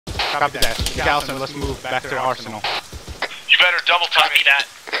Copy that. Galson, let's move back to the arsenal. You better double time that.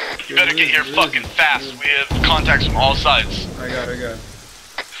 You better get here fucking fast. We have contacts from all sides. I got it.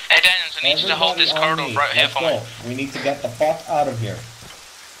 Hey Daniels, I need you to hold this corridor right here for me. We need to get the fuck out of here.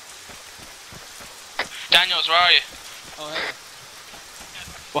 Daniels, where are you?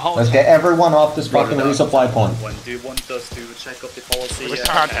 Let's get everyone off this fucking resupply point. Do you want us to check up the policy?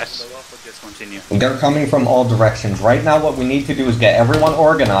 Just continue. They're coming from all directions. Right now what we need to do is get everyone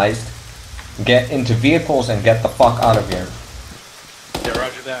organized, get into vehicles, and get the fuck out of here. Yeah,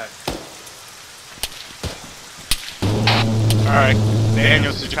 roger that. Alright,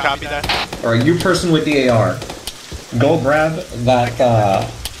 Daniels, did you copy that? Alright, you person with the AR, go grab that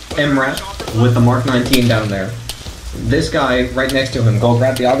MRAP with the Mark 19 down there. This guy right next to him, go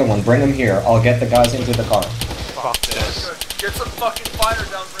grab the other one, bring him here, I'll get the guys into the car. Fuck this. Get some fucking fire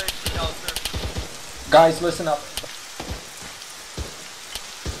down range, Alistair. Guys, listen up.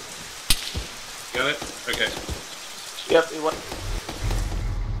 Got it? Okay. Yep, it was.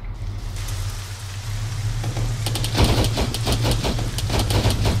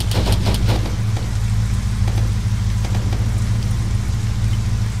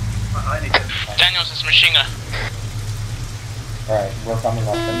 Daniels, it's machine gun. Alright, we're coming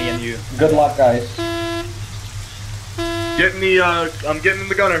up. Me and you. Good luck, guys. Get in the, I'm getting in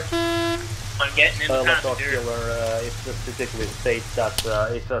the gunner. I'm getting in the passenger. It specifically states that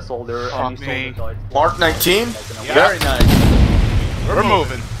if a soldier Mark 19? Yeah. Very nice. We're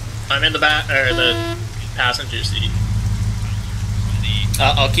moving. I'm in the back, or the passenger seat.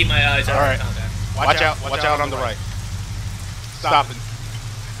 I'll keep my eyes out. Alright. Watch out on the right. Stopping.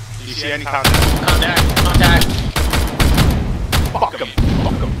 Do you see any contact? Contact. Fuck him.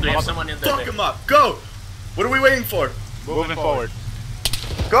 There's someone in there. Fuck him up. Go! What are we waiting for? Moving forward.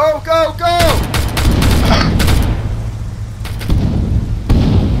 Go!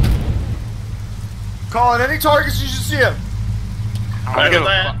 Calling any targets you should see him. I don't give a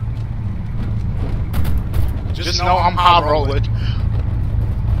fuck. Just know I'm hot rolling.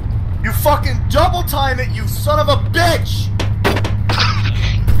 You fucking double time it, you son of a bitch!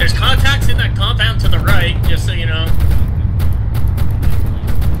 There's contacts in that compound to the right, just so you know.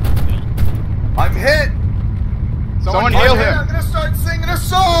 I'm hit! Someone heal him. I'm gonna start singing a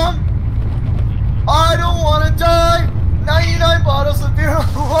song! I don't wanna die! 99 bottles of beer on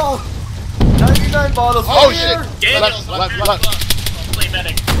the wall! 99 bottles of beer! Daniels, left. Play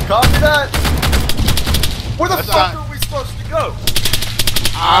medic. Copy that! Where the That's fuck not- are we supposed to go?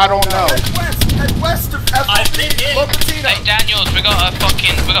 I don't know. Head west of I've been hit. Lopatina. Hey Daniels, we got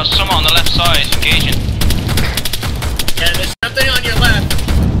someone on the left side engaging. Yeah, there's something on your left.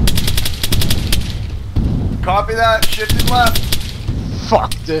 Copy that, shifting left.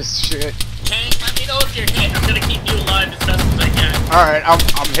 Fuck this shit. Kang, let me know if you're hit. I'm gonna keep you alive as best as I can. Alright,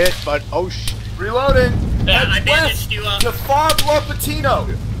 I'm hit, but oh shit. Reloading. Yeah, I Head bandaged west you up. to Fog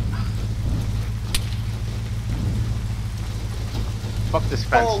Lopatino. Fuck this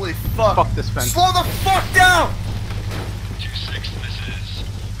fence. Holy fuck. Fuck this fence. Slow the fuck down! 2-6, this is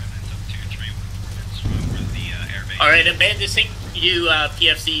remnant of 2-3 over the air base. Alright, I'm bandaging you,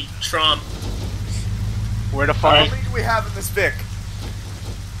 PFC Trump. Where the How fuck? many do we have in this Vic?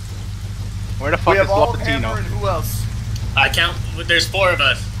 Where the fuck We is have all Hammer Lopatino? and who else? I count, there's 4 of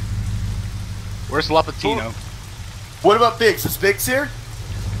us. Where's Lopatino? What about Biggs? Is Biggs here?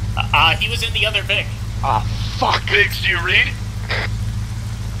 He was in the other Vic. Ah, fuck. Biggs, do you read?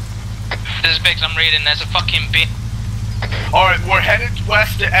 This is Biggs, I'm reading, there's a fucking bit. Alright, we're headed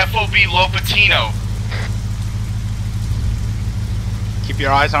west to FOB Lopatino. Keep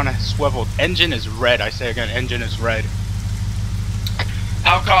your eyes on it. Swiveled. Engine is red. I say again, engine is red.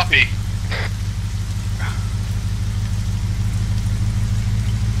 How copy?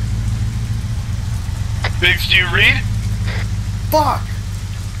 Biggs, do you read? Fuck!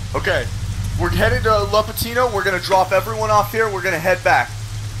 Okay. We're headed to Lopatino. We're gonna drop everyone off here. We're gonna head back.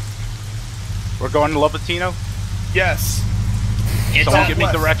 We're going to Lopatino? Yes. It's Someone give me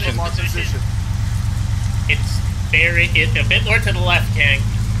West, directions. from our position. It's a bit more to the left, Kang.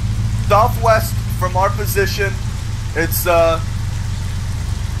 Southwest from our position. It's,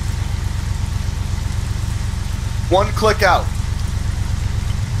 one click out.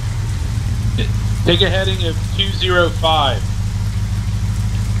 Take a heading of 205.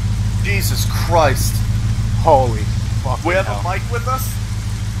 Jesus Christ. Holy fuck. We have a mic with us?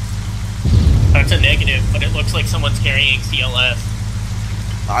 That's a negative, but it looks like someone's carrying CLS.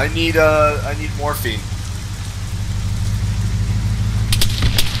 I need morphine.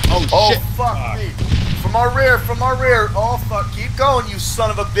 Oh shit. Fuck me. From our rear. Oh fuck. Keep going, you son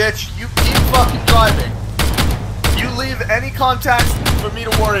of a bitch. You keep fucking driving. You leave any contacts for me to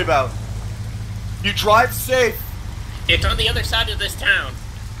worry about. You drive safe. It's on the other side of this town.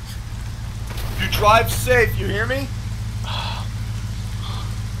 You drive safe, you hear me?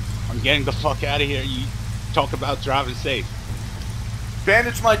 I'm getting the fuck out of here. You talk about driving safe.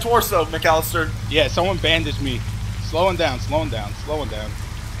 Bandage my torso, McAllister. Yeah, someone bandage me. Slowing down, slowing down, slowing down.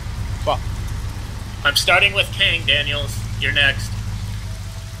 Fuck. I'm starting with Kang, Daniels. You're next.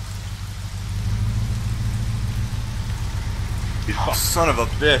 Oh, son of a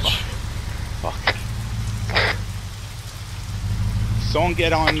bitch. Fuck. Someone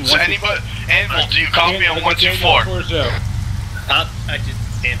get on. So anybody, Animal, do you copy on 124? I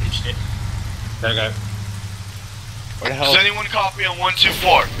just bandaged it. Okay. Where the hell? Does anyone copy on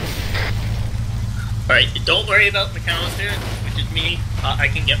 124? Alright, don't worry about McAllister, which is me. I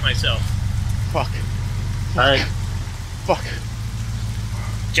can get myself. Fuck. Alright. Fuck.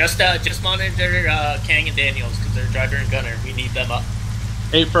 Just monitor Kang and Daniels, because they're driver and gunner. We need them up.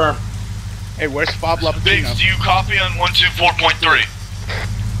 Hey, firm. Hey, where's Bob Lapatino? Biggs, do you copy on 124.3?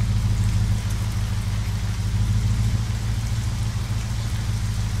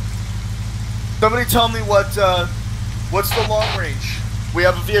 Somebody tell me what's the long range? We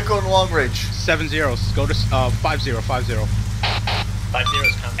have a vehicle in long range. 70. Go to 50. 50.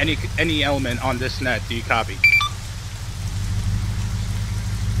 50's coming. Any element on this net? Do you copy?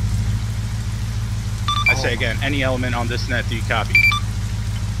 I say again. Any element on this net? Do you copy?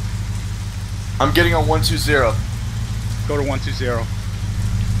 I'm getting on 120. Go to 120.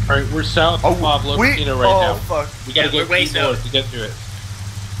 Alright, we're south of Pablo Casino right now. Fuck. We gotta Yeah, go we're way east north to get to it.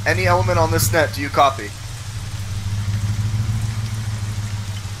 Any element on this net, do you copy?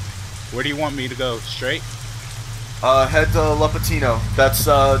 Where do you want me to go? Straight? Head to Lapatino. That's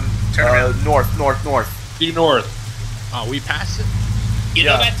north. Due north. Oh, we passed it? You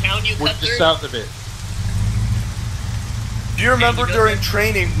know Yeah. that town you We're cut just through? south of it. Do you remember you go during there?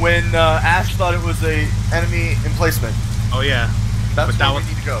 training when Ash thought it was a enemy emplacement? Oh yeah. That's But that where was-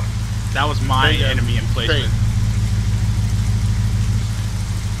 we need to go. That was my There you go. enemy emplacement. Straight.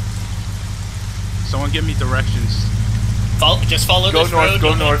 Someone give me directions. Just follow Go this north, road.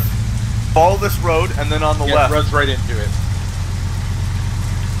 go north. Follow this road, and then on the Yeah, left. runs right into it.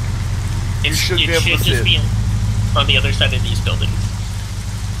 You should be able to see just it. be on the other side of these buildings.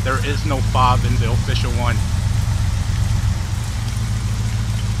 There is no fob in the official one.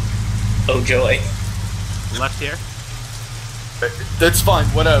 Oh joy. Left here? That's fine,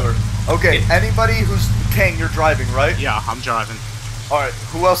 whatever. Okay, anybody who's... Kang, you're driving, right? Yeah, I'm driving. Alright,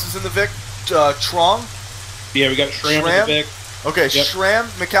 who else is in the Vic? Trong? Yeah, we got Shram in Shram? the Vic. Okay, Yep. Shram,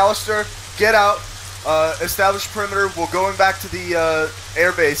 McAllister, get out. Establish perimeter. We're going back to the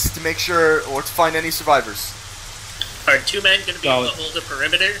airbase to make sure, or to find any survivors. Are 2 men going to be able Solid. to hold the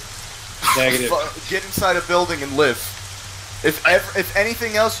perimeter? Negative. Get inside a building and live. If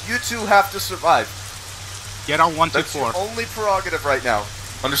anything else, you two have to survive. Get on That's your 124. only prerogative right now.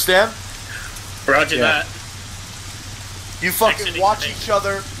 Understand? Roger Yeah. that. You fucking Exiting watch the base. each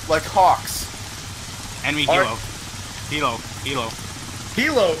other like hawks. Enemy Alright. Hilo. Hilo.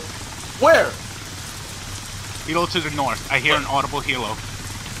 Hilo? Where? Hilo to the north. I hear an audible Hilo.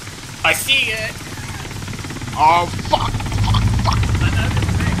 I see it. Oh, fuck! I'm out of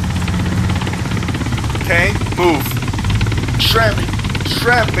the Okay, move. Shram,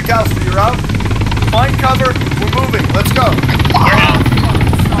 McAllister, you're out. Find cover. We're moving. Let's go. We're out.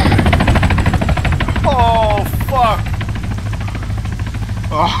 Oh, fuck.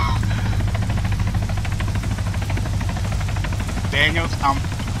 Oh. Daniels, I'm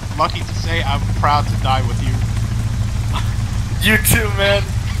lucky to say I'm proud to die with you. You too, man.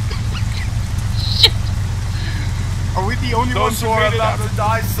 Are we the only ones Those who who are made it about out? to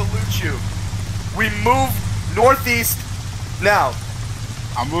die salute you. We move northeast now.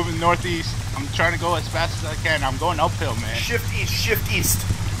 I'm moving northeast. I'm trying to go as fast as I can. I'm going uphill, man. Shift east.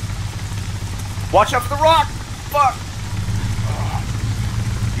 Watch out for the rock. Fuck.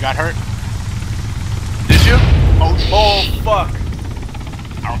 You got hurt? Did you? Oh, shit. Oh, fuck.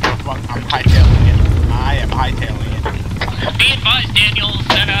 I don't give a fuck. I'm hightailing it. I am hightailing it. Be advised, Daniels,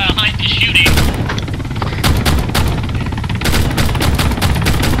 that Heinz is shooting.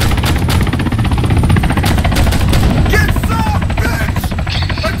 Get some, bitch!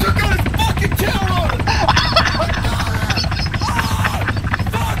 I took out his fucking tail on him!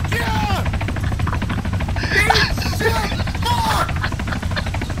 Fuck yeah! Eat shit! Fuck!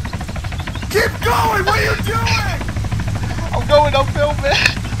 Keep going! What are you doing? I'm going uphill, man.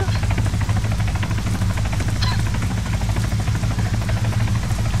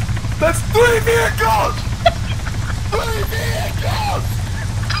 That's 3 vehicles! 3 vehicles!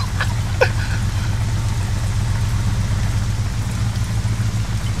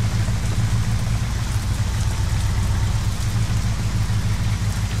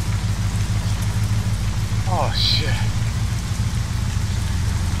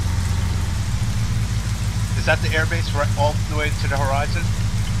 that the airbase right all the way to the horizon?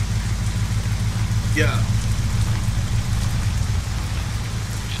 Yeah.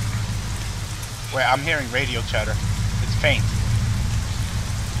 Wait, I'm hearing radio chatter. It's faint.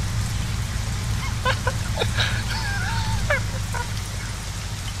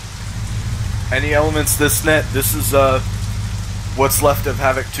 Any elements this net? This is what's left of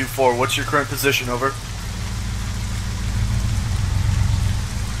Havoc 2-4. What's your current position? Over.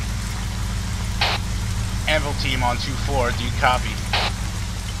 Anvil team on 2-4. Do you copy?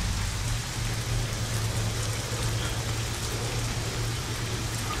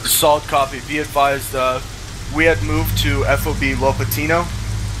 Solid copy. Be advised, we had moved to FOB Lopatino.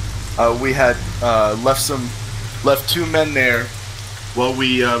 We had left 2 men there while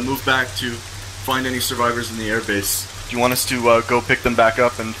we moved back to find any survivors in the airbase. Do you want us to go pick them back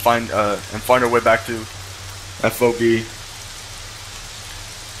up and find our way back to FOB?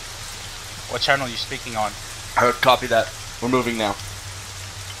 What channel are you speaking on? Copy that. We're moving now.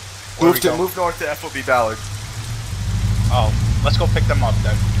 Move north to FOB Ballard. Oh, let's go pick them up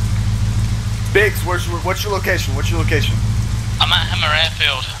then. Biggs, what's your location? What's your location? I'm at Hammer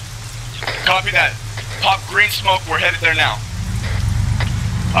Airfield. Copy that. Pop green smoke, we're headed there now.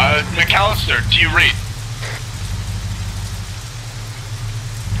 McAllister, do you read?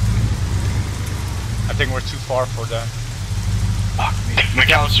 I think we're too far for them.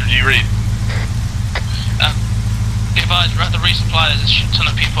 McAllister, do you read? Be advised, we're at the resupply, there's a shit ton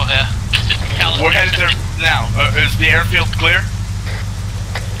of people here. We're headed there now. Is the airfield clear?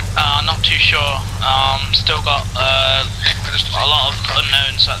 Not too sure. Still got a lot of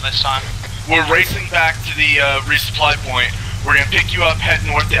unknowns at this time. We're racing back to the resupply point. We're gonna pick you up, head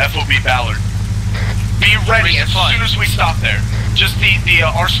north to FOB Ballard. Be ready as soon as we stop there. Just the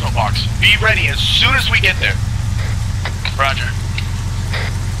arsenal box. Be ready as soon as we get there. Roger.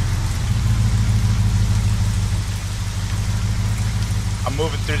 I'm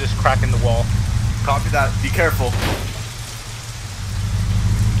moving through this crack in the wall. Copy that. Be careful.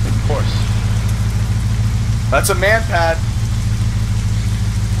 Of course. That's a man pad.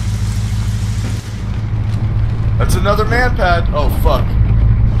 That's another man pad. Oh, fuck.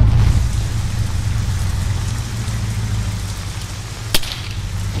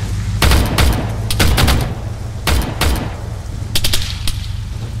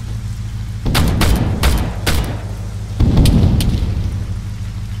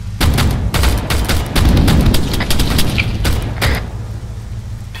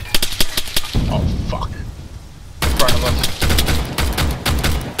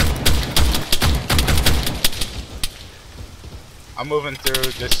 I'm moving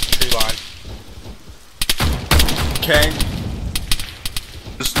through this tree line. Kang,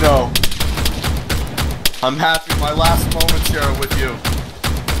 just know, I'm happy my last moments here are with you.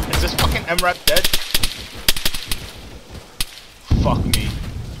 Is this fucking MRAP dead? Fuck me.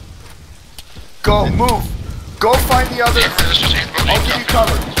 Go, move! Go find the others! I'll give you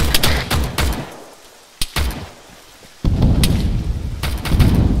cover.